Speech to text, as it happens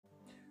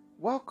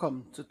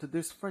Welcome to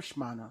today's fresh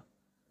manna.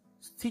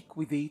 Stick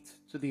with it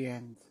to the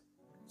end.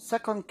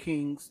 2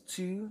 Kings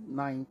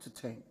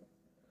 2:9-10.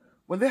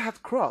 When they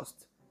had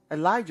crossed,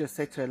 Elijah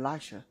said to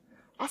Elisha,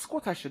 "Ask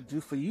what I should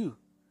do for you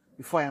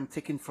before I am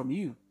taken from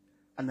you."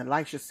 And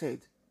Elisha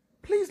said,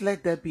 "Please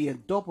let there be a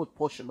double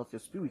portion of your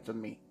spirit on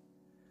me."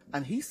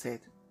 And he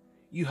said,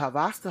 "You have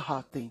asked a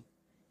hard thing.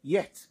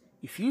 Yet,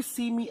 if you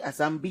see me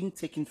as I am being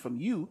taken from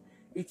you,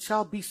 it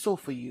shall be so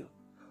for you.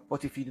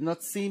 But if you do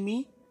not see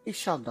me, it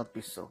shall not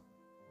be so."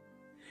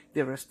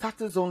 There are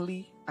starters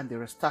only, and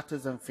there are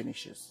starters and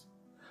finishers.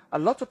 A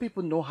lot of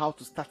people know how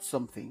to start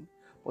something,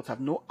 but have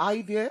no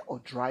idea or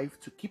drive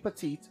to keep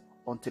at it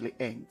until it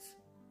ends.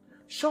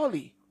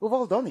 Surely, we've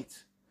all done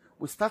it.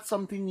 We start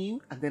something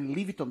new and then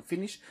leave it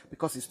unfinished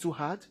because it's too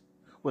hard.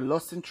 We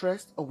lost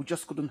interest, or we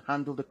just couldn't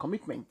handle the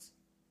commitment.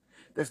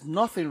 There's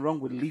nothing wrong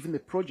with leaving a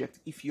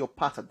project if your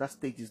part at that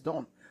stage is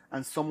done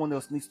and someone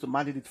else needs to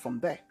manage it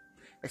from there,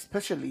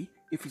 especially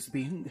if it's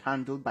being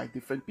handled by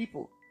different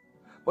people.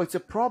 But it's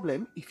a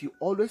problem if you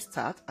always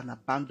start and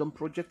abandon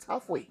projects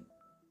halfway.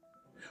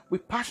 We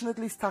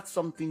passionately start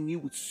something new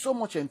with so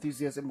much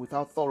enthusiasm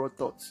without thorough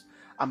thoughts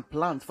and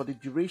plans for the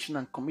duration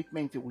and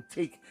commitment it will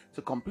take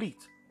to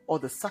complete, or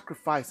the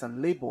sacrifice and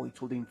labor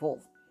it will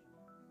involve.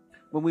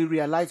 When we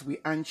realize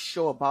we aren't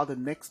sure about the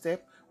next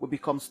step, we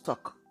become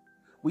stuck.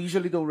 We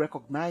usually don't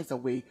recognize the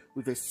way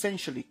we've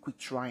essentially quit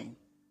trying.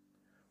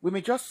 We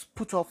may just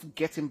put off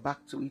getting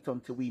back to it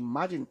until we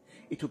imagine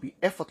it will be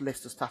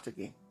effortless to start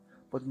again.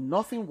 But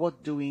nothing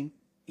worth doing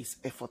is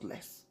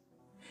effortless.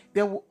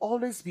 There will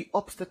always be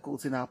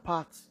obstacles in our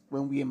paths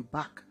when we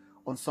embark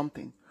on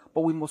something,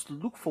 but we must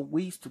look for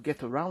ways to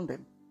get around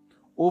them,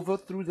 over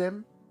through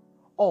them,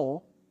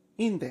 or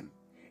in them.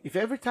 If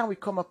every time we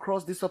come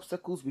across these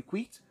obstacles we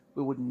quit,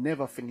 we would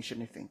never finish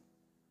anything.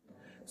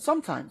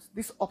 Sometimes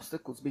these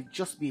obstacles may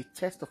just be a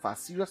test of our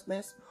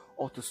seriousness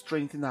or to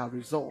strengthen our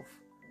resolve,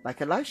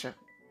 like Elisha.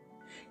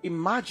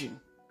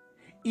 Imagine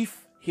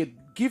if he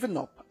had given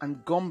up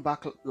and gone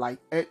back like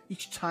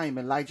each time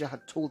Elijah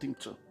had told him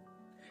to.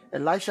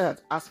 Elisha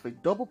had asked for a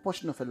double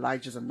portion of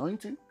Elijah's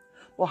anointing,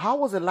 but how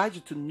was Elijah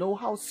to know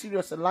how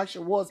serious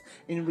Elisha was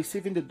in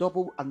receiving the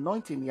double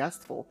anointing he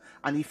asked for,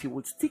 and if he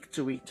would stick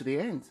to it to the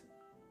end?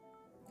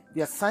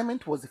 The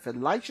assignment was, if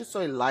Elisha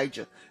saw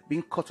Elijah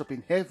being caught up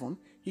in heaven,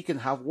 he can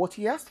have what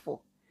he asked for.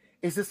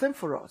 It's the same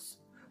for us.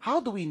 How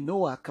do we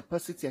know our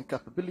capacity and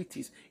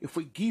capabilities if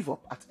we give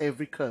up at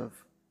every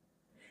curve?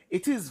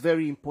 It is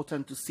very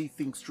important to see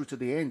things through to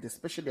the end,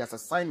 especially as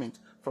assignment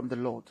from the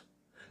Lord.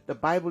 The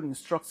Bible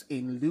instructs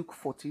in Luke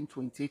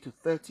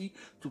 14:28-30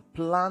 to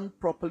plan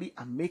properly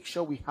and make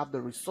sure we have the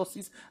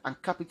resources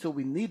and capital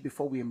we need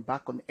before we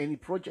embark on any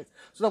project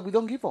so that we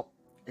don't give up.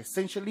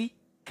 Essentially,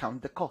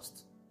 count the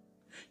cost.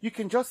 You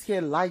can just hear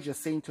Elijah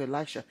saying to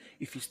Elisha,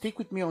 "If you stick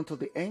with me until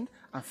the end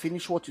and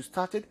finish what you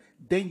started,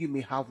 then you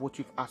may have what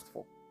you've asked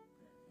for."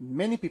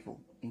 Many people,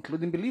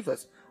 including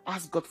believers,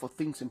 ask God for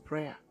things in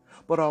prayer,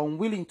 but are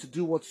unwilling to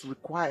do what's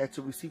required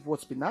to receive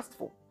what's been asked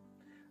for.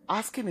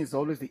 Asking is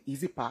always the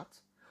easy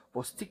part,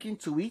 but sticking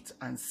to it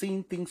and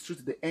seeing things through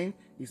to the end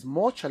is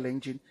more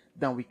challenging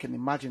than we can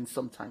imagine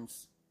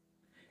sometimes.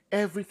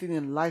 Everything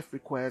in life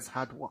requires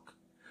hard work.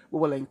 We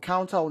will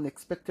encounter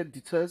unexpected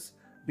detours,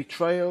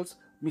 betrayals,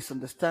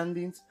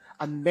 misunderstandings,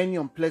 and many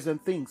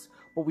unpleasant things,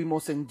 but we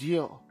must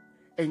endure.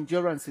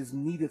 Endurance is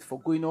needed for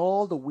going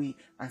all the way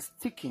and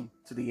sticking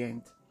to the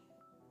end.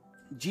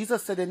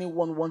 Jesus said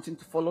anyone wanting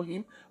to follow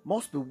him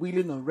must be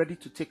willing and ready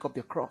to take up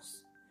their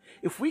cross.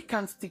 If we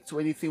can't stick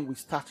to anything we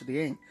start to the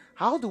end,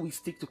 how do we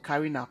stick to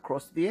carrying our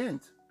cross to the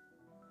end?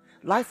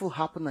 Life will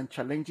happen and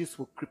challenges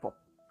will creep up,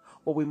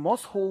 but we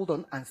must hold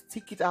on and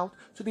stick it out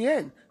to the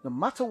end, no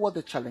matter what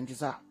the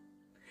challenges are.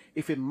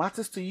 If it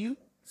matters to you,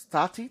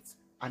 start it,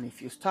 and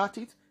if you start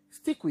it,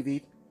 stick with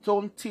it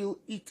until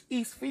it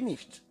is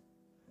finished.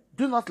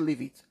 Do not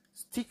leave it.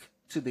 Stick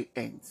to the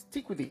end.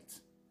 Stick with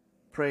it.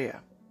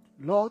 Prayer.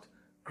 Lord,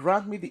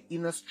 grant me the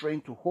inner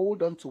strength to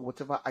hold on to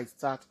whatever I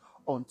start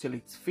until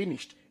it's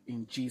finished.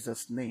 In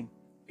Jesus' name,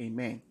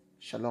 amen.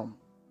 Shalom.